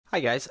Hi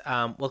guys,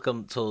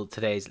 welcome to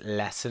today's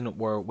lesson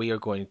where we are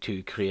going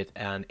to create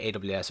an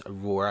AWS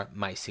Aurora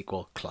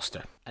MySQL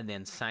cluster and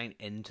then sign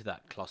into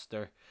that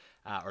cluster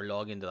or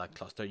log into that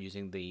cluster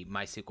using the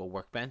MySQL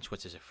WorkBench,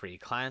 which is a free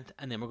client,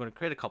 and then we're going to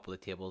create a couple of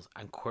tables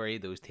and query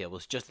those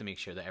tables just to make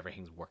sure that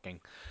everything's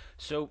working.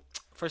 So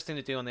first thing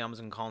to do on the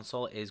Amazon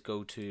console is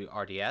go to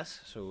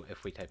RDS. So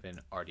if we type in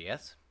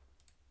RDS,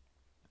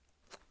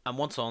 and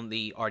once on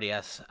the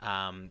RDS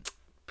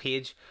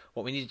page,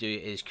 what we need to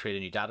do is create a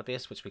new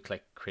database, which we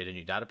click create a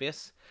new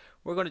database.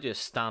 We're going to do a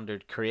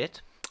standard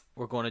create.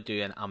 We're going to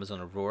do an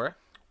Amazon Aurora.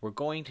 We're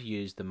going to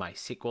use the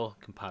MySQL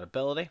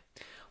compatibility.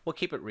 We'll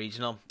keep it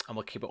regional and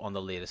we'll keep it on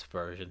the latest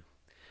version.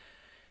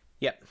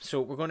 Yep,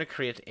 so we're going to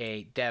create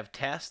a dev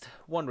test,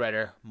 one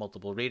writer,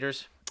 multiple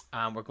readers,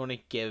 and we're going to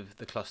give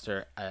the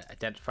cluster an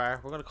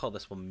identifier. We're going to call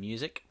this one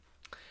music.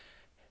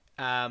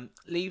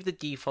 Leave the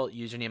default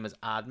username as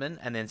admin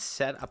and then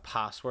set a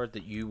password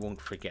that you won't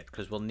forget,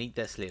 because we'll need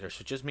this later.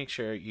 So just make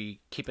sure you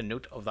keep a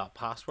note of that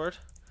password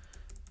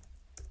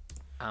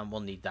and we'll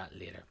need that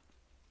later.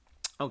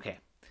 Okay,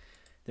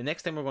 the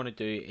next thing we're going to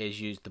do is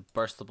use the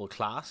burstable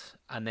class,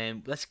 and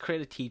then let's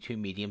create a T2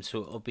 medium.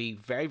 So it'll be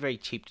very, very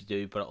cheap to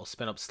do, but it'll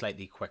spin up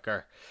slightly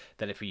quicker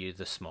than if we use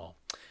the small.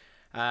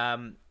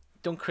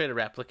 Don't create a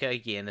replica.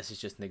 Again, this is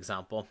just an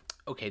example.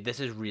 Okay, this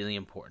is really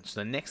important.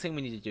 So the next thing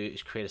we need to do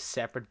is create a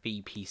separate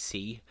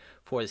VPC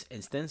for this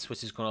instance,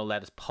 which is going to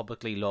let us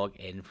publicly log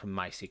in from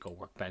MySQL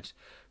WorkBench.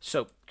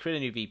 So create a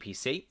new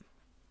VPC,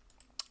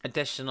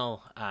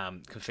 additional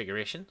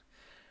configuration.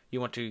 You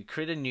want to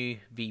create a new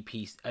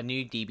DB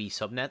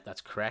subnet.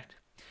 That's correct.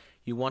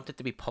 You want it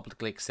to be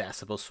publicly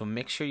accessible, so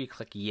make sure you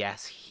click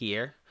yes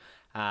here,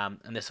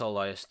 and this will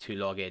allow us to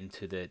log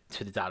into the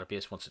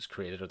database once it's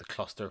created, or the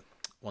cluster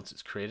once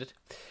it's created.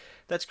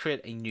 Let's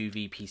create a new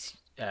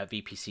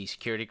VPC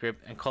security group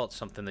and call it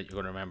something that you're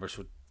going to remember.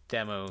 So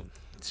demo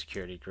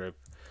security group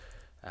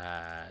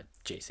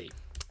JC.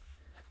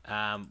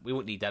 We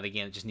won't need that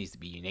again. It just needs to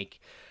be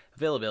unique.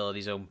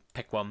 Availability zone,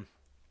 pick one.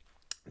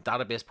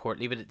 Database port,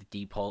 leave it at the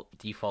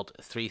default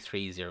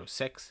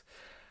 3306.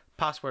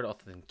 Password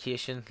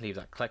authentication, leave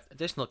that clicked.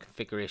 Additional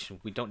configuration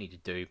we don't need to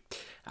do.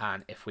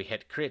 And if we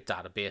hit create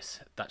database,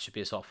 that should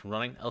be us off and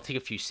running. It'll take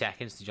a few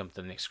seconds to jump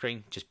to the next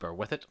screen. Just bear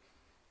with it.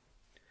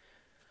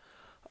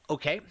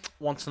 Okay,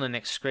 once on the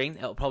next screen,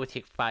 it'll probably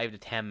take 5 to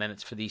 10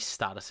 minutes for these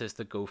statuses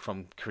to go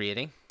from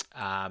creating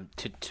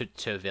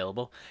to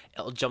available.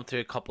 It'll jump through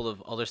a couple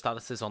of other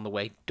statuses on the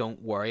way.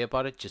 Don't worry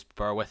about it, just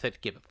bear with it.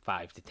 Give it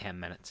 5 to 10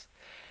 minutes.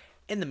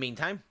 In the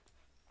meantime,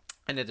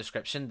 in the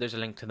description, there's a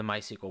link to the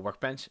MySQL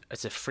Workbench.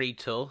 It's a free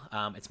tool.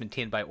 It's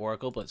maintained by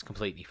Oracle, but it's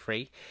completely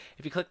free.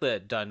 If you click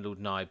the download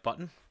now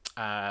button,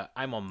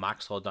 I'm on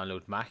Mac, so I'll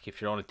download Mac.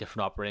 If you're on a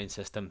different operating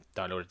system,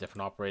 download a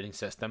different operating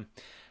system.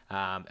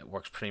 It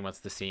works pretty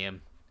much the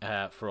same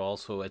for all,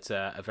 so it's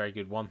a very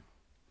good one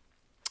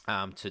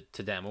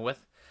to demo with.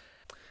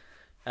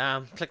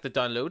 Click the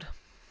download.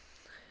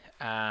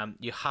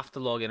 You have to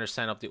log in or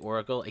sign up to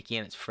Oracle.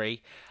 Again, it's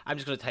free. I'm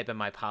just going to type in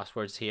my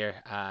passwords here,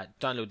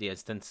 download the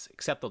instance,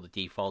 accept all the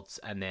defaults,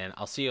 and then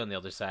I'll see you on the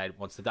other side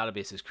once the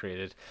database is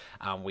created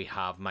and we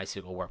have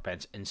MySQL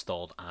Workbench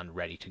installed and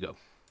ready to go.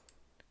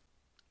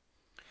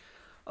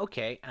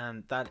 Okay,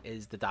 and that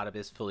is the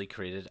database fully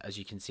created. As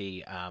you can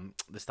see,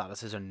 the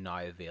statuses are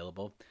now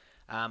available.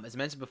 As I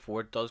mentioned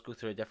before, it does go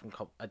through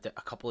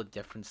a couple of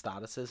different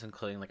statuses,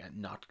 including like a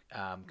not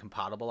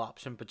compatible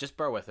option, but just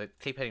bear with it,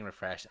 keep hitting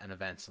refresh, and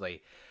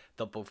eventually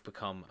they'll both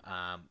become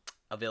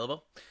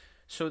available.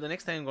 So the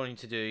next thing I'm going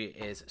to do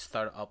is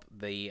start up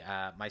the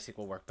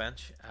MySQL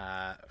Workbench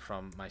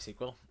from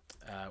MySQL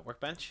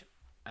Workbench,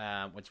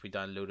 which we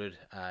downloaded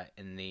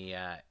in the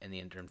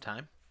interim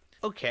time.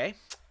 Okay.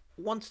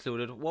 Once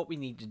loaded, what we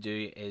need to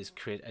do is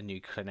create a new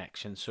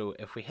connection. So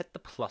if we hit the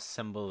plus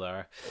symbol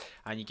there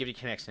and you give your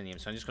connection name,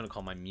 so I'm just going to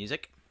call my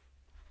music.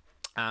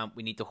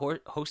 We need the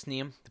host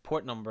name, the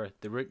port number,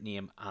 the root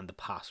name, and the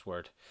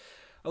password.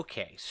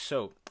 Okay,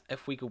 so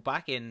if we go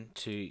back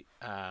into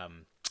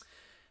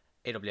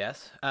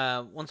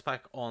AWS, once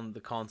back on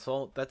the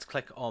console, let's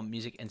click on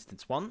music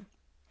instance 1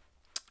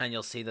 and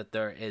you'll see that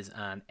there is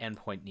an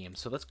endpoint name.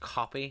 So let's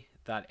copy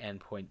that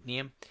endpoint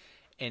name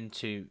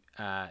into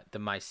the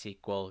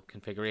MySQL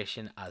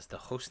configuration as the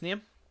host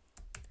name.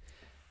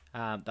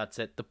 That's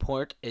it. The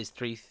port is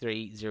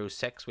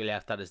 3306. We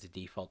left that as the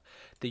default.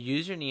 The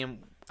username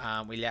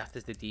we left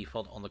as the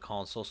default on the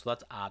console, so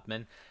that's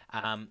admin.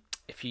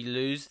 If you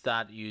lose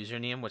that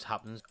username, which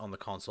happens on the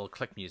console,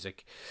 click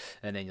music,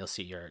 and then you'll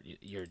see your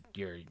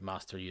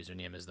master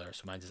username is there.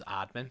 So mine is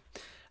admin.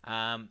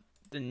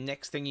 The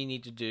next thing you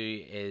need to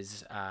do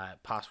is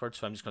password.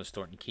 So I'm just going to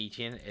store it in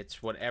keychain.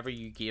 It's whatever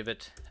you gave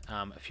it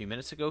a few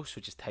minutes ago. So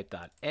just type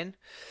that in.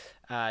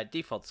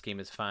 Default scheme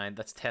is fine.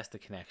 Let's test the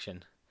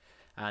connection.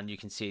 And you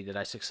can see that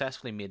I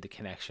successfully made the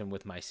connection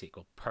with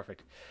MySQL.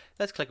 Perfect.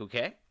 Let's click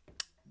OK.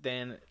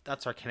 Then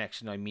that's our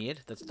connection now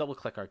made. Let's double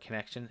click our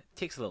connection. It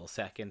takes a little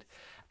second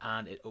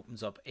and it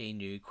opens up a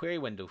new query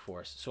window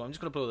for us. So I'm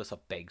just going to blow this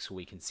up big so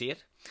we can see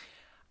it.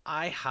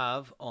 I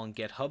have on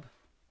GitHub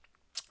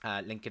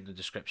link in the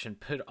description,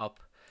 put up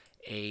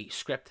a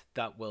script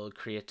that will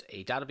create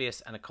a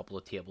database and a couple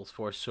of tables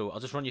for us. So I'll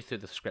just run you through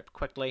the script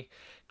quickly.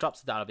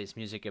 Drops the database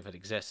music if it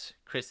exists,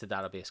 creates the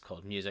database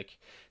called music.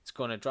 It's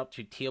going to drop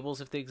 2 tables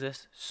if they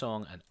exist,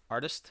 song and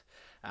artist.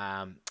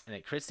 And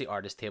it creates the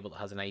artist table that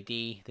has an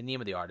ID, the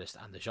name of the artist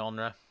and the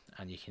genre.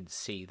 And you can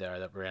see there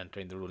that we're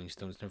entering the Rolling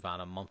Stones,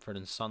 Nirvana,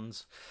 Mumford &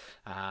 Sons.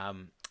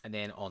 And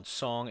then on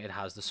song, it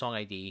has the song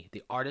ID,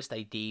 the artist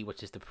ID,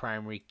 which is the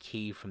primary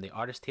key from the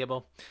artist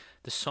table,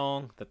 the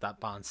song that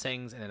that band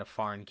sings, and then a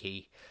foreign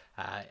key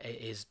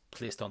is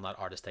placed on that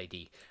artist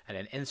ID. And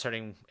then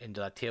inserting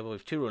into that table, we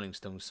have 2 Rolling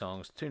Stones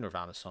songs, 2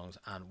 Nirvana songs,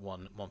 and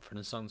 1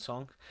 Mumford & Sons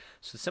song.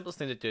 So the simplest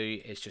thing to do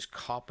is just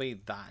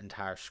copy that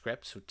entire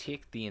script. So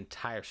take the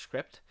entire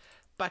script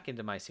back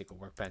into MySQL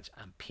WorkBench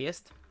and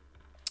paste.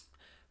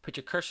 Put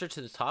your cursor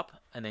to the top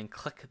and then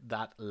click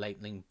that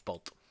lightning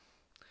bolt.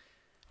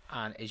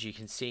 And as you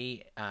can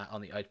see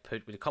on the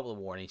output, with a couple of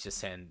warnings just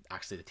saying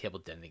actually the table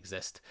didn't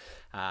exist.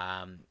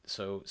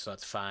 So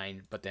that's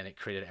fine, but then it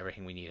created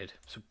everything we needed.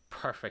 So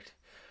perfect.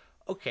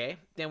 Okay,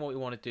 then what we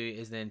want to do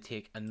is then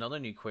take another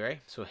new query.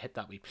 So hit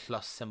that wee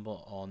plus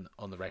symbol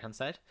on the right hand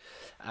side.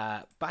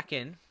 Back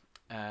in,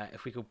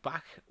 if we go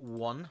back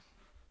 1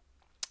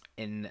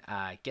 in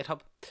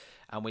GitHub,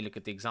 and we look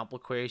at the example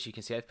queries, you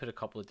can see I've put a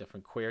couple of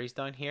different queries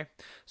down here.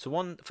 So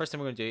first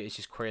thing we're going to do is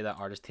just query that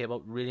artist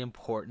table. Really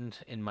important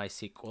in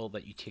MySQL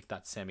that you take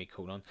that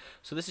semicolon.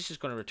 So this is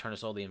just going to return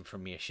us all the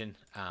information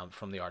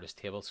from the artist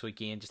table. So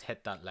again, just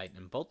hit that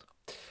lightning bolt.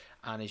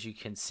 And as you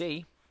can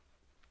see,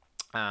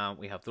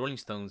 we have the Rolling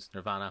Stones,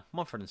 Nirvana,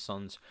 Mumford &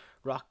 Sons,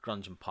 rock,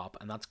 grunge and pop,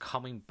 and that's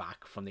coming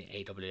back from the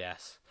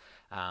AWS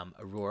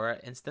Aurora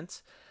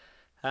instance.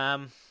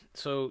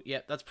 So yeah,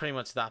 that's pretty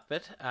much that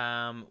bit.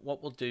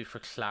 What we'll do for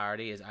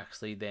clarity is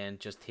actually then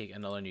just take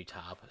another new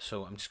tab.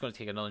 So I'm just going to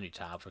take another new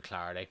tab for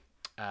clarity.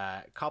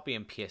 Copy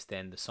and paste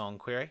in the song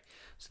query.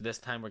 So this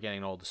time we're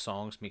getting all the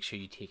songs. Make sure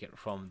you take it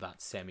from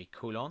that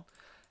semicolon.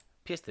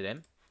 Paste it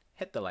in.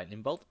 Hit the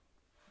lightning bolt.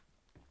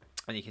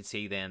 And you can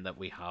see then that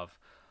we have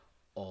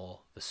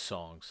all the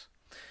songs.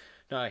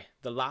 Now,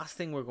 the last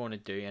thing we're going to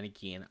do, and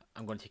again,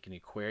 I'm going to take a new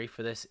query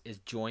for this, is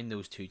join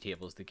those 2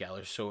 tables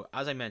together. So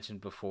as I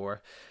mentioned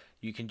before,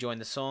 you can join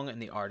the song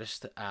and the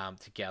artist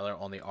together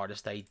on the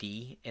artist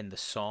ID in the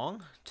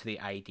song to the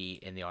ID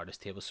in the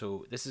artist table.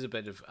 So this is a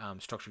bit of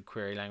structured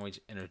query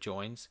language inner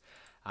joins.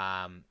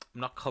 I'm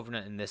not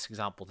covering it in this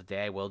example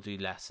today. I will do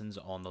lessons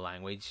on the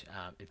language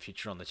in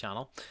future on the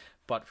channel.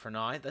 But for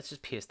now, let's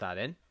just paste that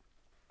in.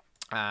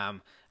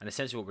 And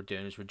essentially what we're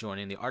doing is we're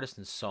joining the artist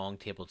and song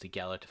table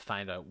together to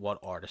find out what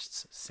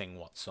artists sing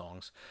what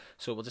songs.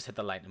 So we'll just hit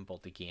the lightning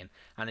bolt again.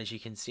 And as you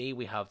can see,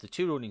 we have the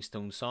 2 Rolling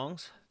Stones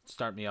songs,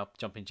 Start Me Up,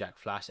 Jumping Jack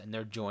Flash, and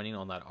they're joining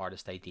on that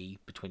artist ID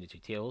between the 2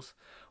 tables.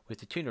 With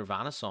the 2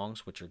 Nirvana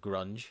songs, which are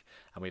grunge,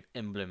 and we have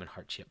In Bloom and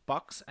Heart Shaped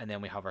Box. And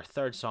then we have our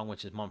 3rd song,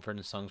 which is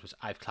Mumford & Sons, which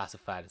I've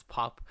classified as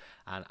pop,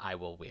 and I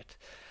Will Wait.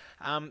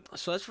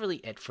 So that's really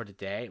it for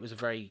today. It was a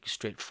very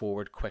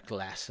straightforward, quick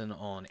lesson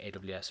on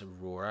AWS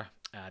Aurora,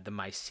 the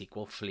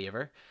MySQL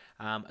flavor.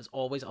 As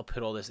always, I'll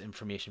put all this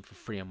information for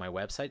free on my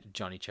website,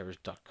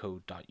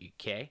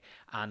 johnnychivers.co.uk.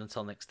 And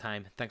until next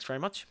time, thanks very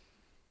much.